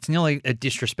it's nearly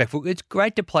disrespectful. It's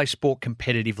great to play sport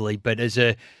competitively, but as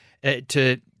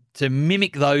to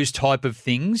mimic those type of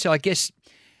things, I guess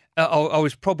I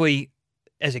was probably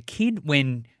as a kid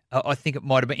when I think it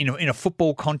might have been in a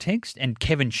football context, and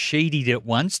Kevin Sheedy did it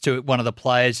once to one of the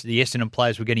players. The Essendon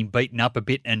players were getting beaten up a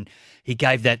bit, and he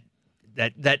gave that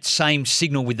that same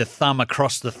signal with the thumb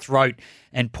across the throat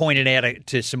and point it out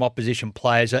to some opposition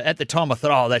players. At the time, I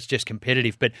thought, oh, that's just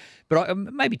competitive. But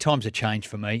maybe times have changed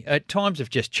for me. Times have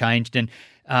just changed, and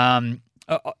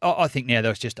I think now that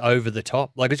was just over the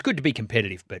top. Like, it's good to be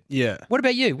competitive, but yeah. What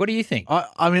about you? What do you think?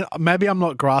 I mean, maybe I'm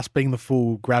not grasping the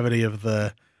full gravity of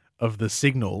the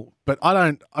signal, but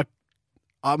I'm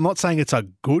not saying it's a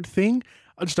good thing.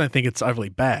 I just don't think it's overly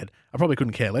bad. I probably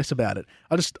couldn't care less about it.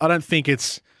 I don't think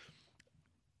it's.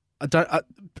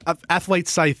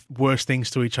 Athletes say worse things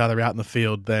to each other out in the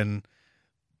field than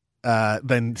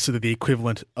sort of the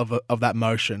equivalent of that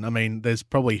motion. I mean, there's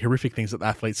probably horrific things that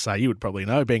athletes say. You would probably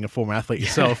know, being a former athlete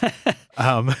yourself.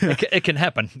 It can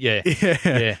happen. Yeah.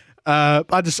 Yeah. I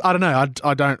don't know.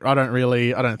 I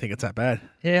don't think it's that bad.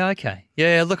 Yeah. Okay.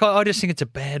 Yeah. Look, I just think it's a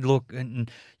bad look, and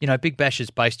Big Bash is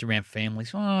based around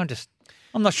families.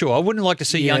 I'm not sure. I wouldn't like to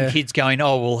see young kids going,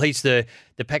 oh, well, he's the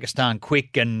Pakistan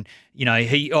quick, and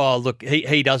he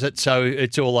does it, so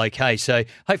it's all okay. So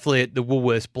hopefully at the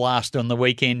Woolworths Blast on the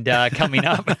weekend coming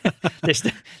up,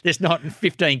 there's not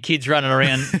 15 kids running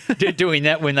around doing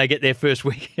that when they get their first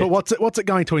week. But what's it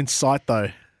going to incite though?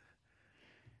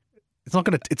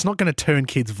 It's not going to turn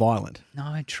kids violent.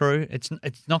 No, true. It's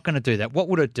not going to do that. What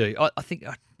would it do? I think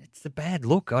it's a bad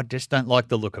look. I just don't like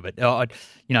the look of it.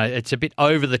 It's a bit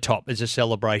over the top as a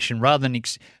celebration rather than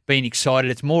being excited.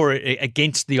 It's more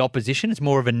against the opposition. It's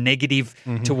more of a negative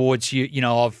towards you.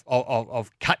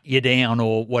 I've cut you down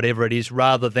or whatever it is,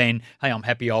 rather than, hey, I'm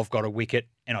happy I've got a wicket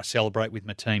and I celebrate with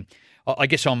my team. I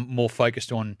guess I'm more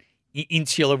focused on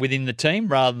insular within the team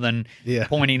rather than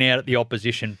pointing out at the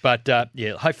opposition. But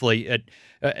hopefully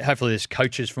there's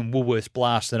coaches from Woolworths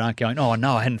Blast that aren't going, oh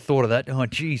no, I hadn't thought of that. Oh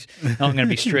geez, I'm going to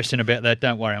be stressing about that.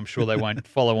 Don't worry, I'm sure they won't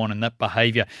follow on in that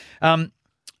behaviour. One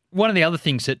of the other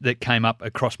things that came up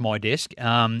across my desk,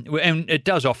 and it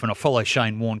does often, I follow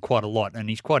Shane Warne quite a lot, and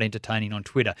he's quite entertaining on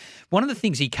Twitter. One of the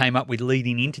things he came up with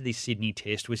leading into this Sydney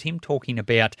test was him talking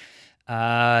about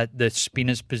the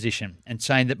spinner's position and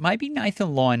saying that maybe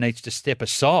Nathan Lyon needs to step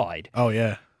aside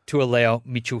to allow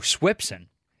Mitchell Swepson,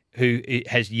 who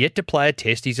has yet to play a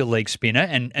test, he's a leg spinner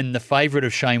and the favourite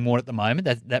of Shane Warne at the moment,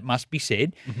 that must be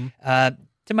said,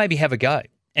 to maybe have a go.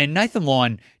 And Nathan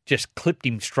Lyon just clipped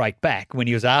him straight back when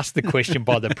he was asked the question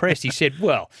by the press. He said,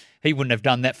 well, he wouldn't have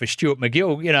done that for Stuart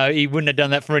McGill. He wouldn't have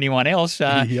done that for anyone else.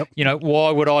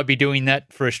 Why would I be doing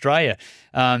that for Australia?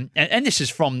 And this is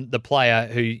from the player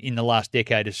who in the last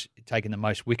decade has taken the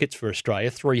most wickets for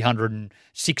Australia,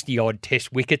 360-odd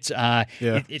test wickets,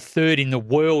 third in the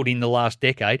world in the last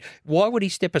decade. Why would he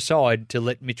step aside to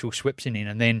let Mitchell Swepson in?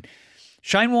 And then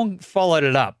Shane Warne followed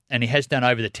it up, and he has done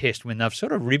over the test when they've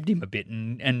sort of ribbed him a bit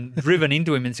and driven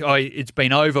into him and said, it's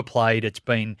been overplayed, it's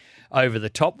been over the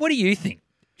top. What do you think?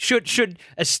 Should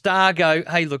a star go,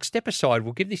 hey, look, step aside,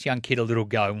 we'll give this young kid a little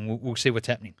go and we'll see what's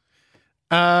happening?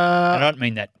 And I don't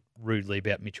mean that rudely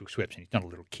about Mitchell Swepson. He's not a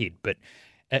little kid, but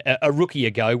a rookie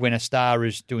a go when a star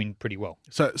is doing pretty well.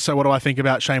 So what do I think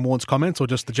about Shane Warne's comments or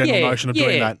just the general notion of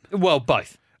doing that? Well,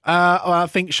 both. I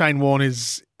think Shane Warne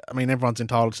is... I mean, everyone's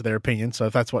entitled to their opinion, so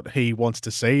if that's what he wants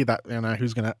to see, that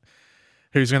who's gonna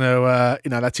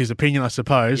that's his opinion, I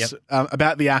suppose. Yep.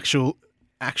 About the actual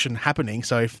action happening.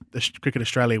 So if the Cricket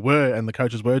Australia were and the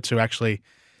coaches were to actually,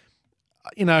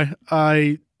 I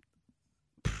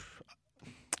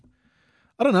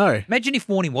don't know. Imagine if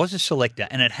Warnie was a selector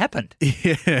and it happened.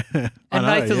 Yeah, and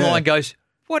Nathan Lyon goes,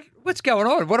 "What's going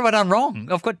on? What have I done wrong?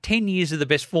 I've got 10 years of the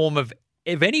best form of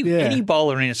any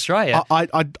bowler in Australia." I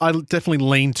definitely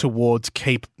lean towards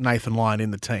keep Nathan Lyon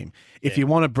in the team. If you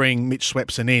want to bring Mitch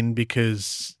Swepson in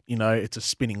because, it's a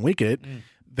spinning wicket,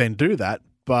 then do that.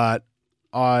 But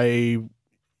I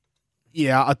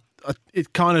don't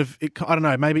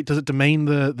know, maybe does it demean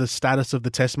the status of the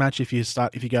test match if you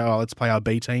go, let's play our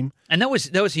B team? And that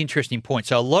was the interesting point.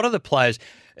 So a lot of the players,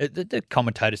 the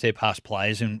commentators, they're past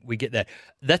players, and we get that.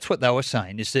 That's what they were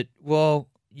saying, is that, well,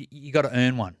 you got to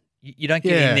earn one. You don't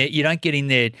get in there. You don't get in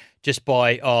there just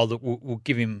by look, we'll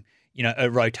give him a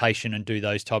rotation and do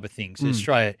those type of things.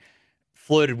 Australia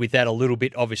flirted with that a little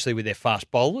bit, obviously with their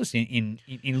fast bowlers in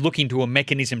looking to a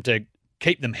mechanism to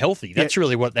keep them healthy. That's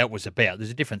really what that was about. There's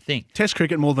a different thing. Test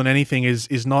cricket more than anything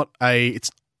is not an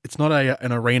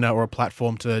arena or a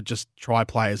platform to just try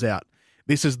players out.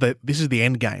 This is the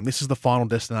end game. This is the final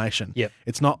destination. Yep.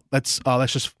 It's not let's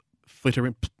just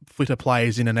flitter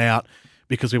players in and out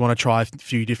because we want to try a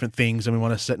few different things and we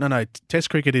want to set. No. Test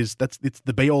cricket it's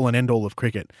the be all and end all of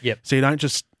cricket. Yep. So you don't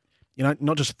just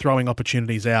not just throwing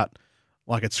opportunities out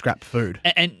like it's scrap food.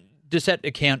 And does that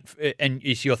account? And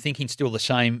is your thinking still the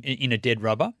same in a dead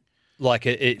rubber? like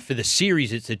for the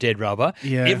series, it's a dead rubber.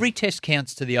 Yeah. Every test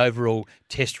counts to the overall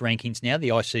test rankings now, the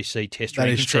ICC test That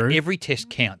rankings. is true. So every test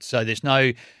counts. So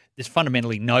there's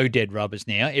fundamentally no dead rubbers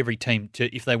now. Every team,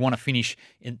 if they want to finish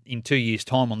in 2 years'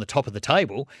 time on the top of the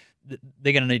table,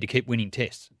 they're going to need to keep winning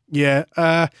tests. Yeah.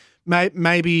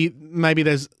 Maybe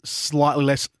there's slightly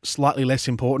less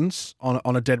importance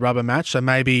on a dead rubber match. So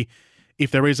maybe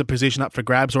if there is a position up for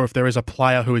grabs, or if there is a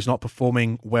player who is not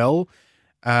performing well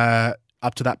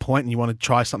up to that point, and you want to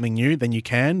try something new, then you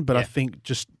can. But I think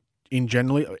just in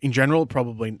general,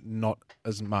 probably not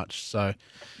as much. So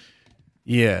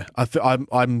yeah,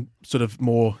 I'm sort of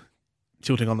more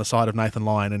tilting on the side of Nathan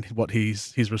Lyon and what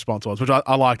his response was, which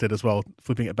I liked it as well,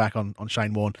 flipping it back on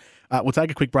Shane Warne. We'll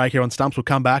take a quick break here on Stumps. We'll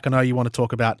come back. I know you want to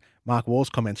talk about Mark Waugh's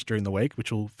comments during the week,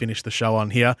 which will finish the show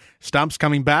on here. Stumps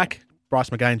coming back. Bryce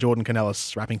McGain, Jordan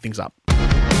Canellis wrapping things up.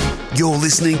 You're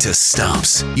listening to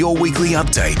Stumps, your weekly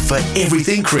update for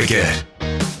everything cricket.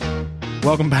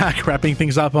 Welcome back. Wrapping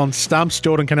things up on Stumps.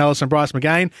 Jordan Canellis and Bryce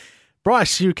McGain.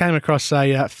 Bryce, you came across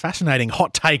a fascinating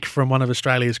hot take from one of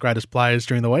Australia's greatest players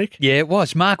during the week. Yeah, it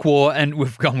was Mark Waugh, and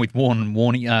we've gone with Warne and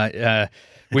Warney.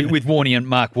 With Warney and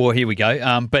Mark Waugh, here we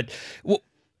go. But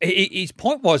his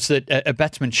point was that a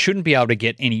batsman shouldn't be able to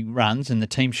get any runs, and the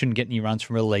team shouldn't get any runs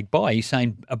from a leg bye. He's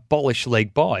saying abolish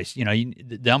leg byes. You know,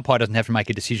 the umpire doesn't have to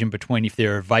make a decision between if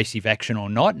they're evasive action or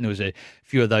not, and there was a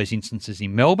few of those instances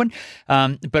in Melbourne.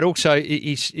 But also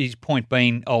his point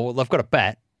being, well, I've got a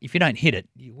bat. If you don't hit it,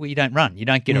 you don't run. You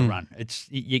don't get a run. It's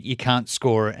you can't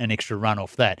score an extra run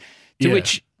off that. To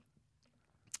which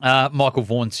Michael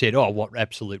Vaughan said, what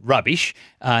absolute rubbish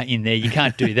in there. You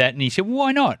can't do that. And he said,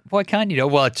 why not? Why can't you do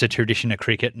it? Well, it's a tradition of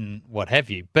cricket and what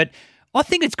have you. But I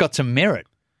think it's got some merit.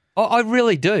 I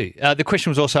really do. The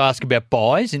question was also asked about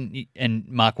byes, and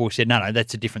Mark Waugh said, no,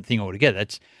 that's a different thing altogether.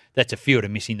 That's a fielder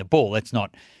missing the ball. That's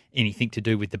not anything to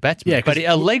do with the batsman. Yeah, but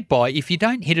a leg bye, if you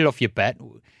don't hit it off your bat,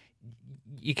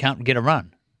 you can't get a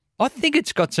run. I think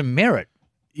it's got some merit.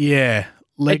 Yeah.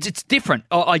 It's different.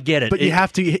 I get it. But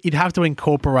you'd have to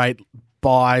incorporate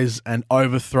byes and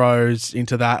overthrows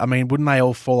into that. I mean, wouldn't they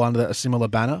all fall under a similar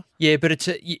banner? Yeah, but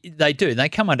they do. They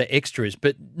come under extras,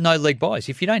 but no leg byes.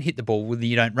 If you don't hit the ball, well,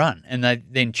 you don't run. And they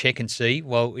then check and see,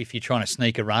 well, if you're trying to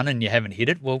sneak a run and you haven't hit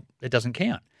it, well, it doesn't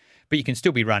count. But you can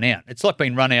still be run out. It's like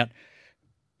being run out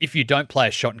if you don't play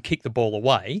a shot and kick the ball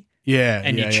away. Yeah.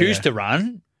 And you choose to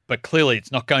run, but clearly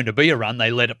it's not going to be a run.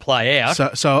 They let it play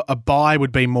out. So a bye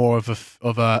would be more of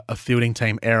a fielding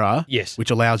team error, yes, which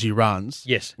allows you runs.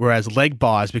 Yes. Whereas leg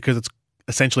byes, because it's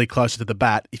essentially closer to the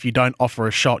bat, if you don't offer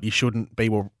a shot, you shouldn't be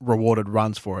rewarded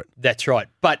runs for it. That's right.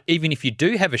 But even if you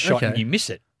do have a shot and you miss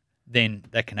it, then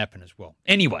that can happen as well.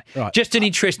 Anyway, just an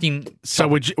interesting topic.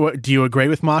 So do you agree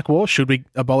with Mark Waugh? Should we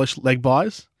abolish leg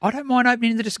byes? I don't mind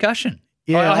opening the discussion.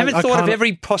 Yeah, I haven't thought of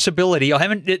every possibility.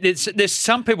 There's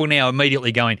some people now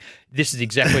immediately going, this is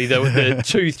exactly the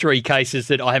 2-3 cases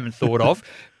that I haven't thought of.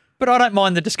 But I don't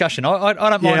mind the discussion. I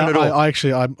don't mind it at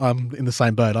all. I'm in the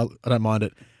same boat. I don't mind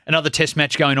it. Another test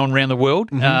match going on around the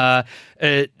world.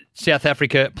 Mm-hmm. South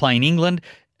Africa playing England.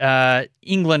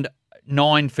 England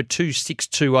 9 for 2,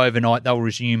 6-2 overnight. They'll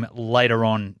resume later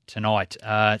on tonight.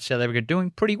 South Africa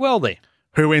doing pretty well there.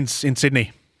 Who wins in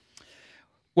Sydney?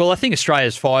 Well, I think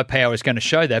Australia's firepower is going to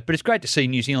show that, but it's great to see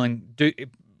New Zealand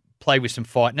play with some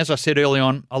fight. And as I said early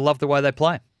on, I love the way they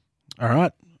play. All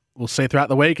right. We'll see you throughout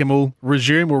the week, and we'll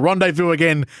rendezvous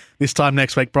again this time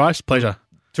next week, Bryce. Pleasure.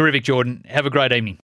 Terrific, Jordan. Have a great evening.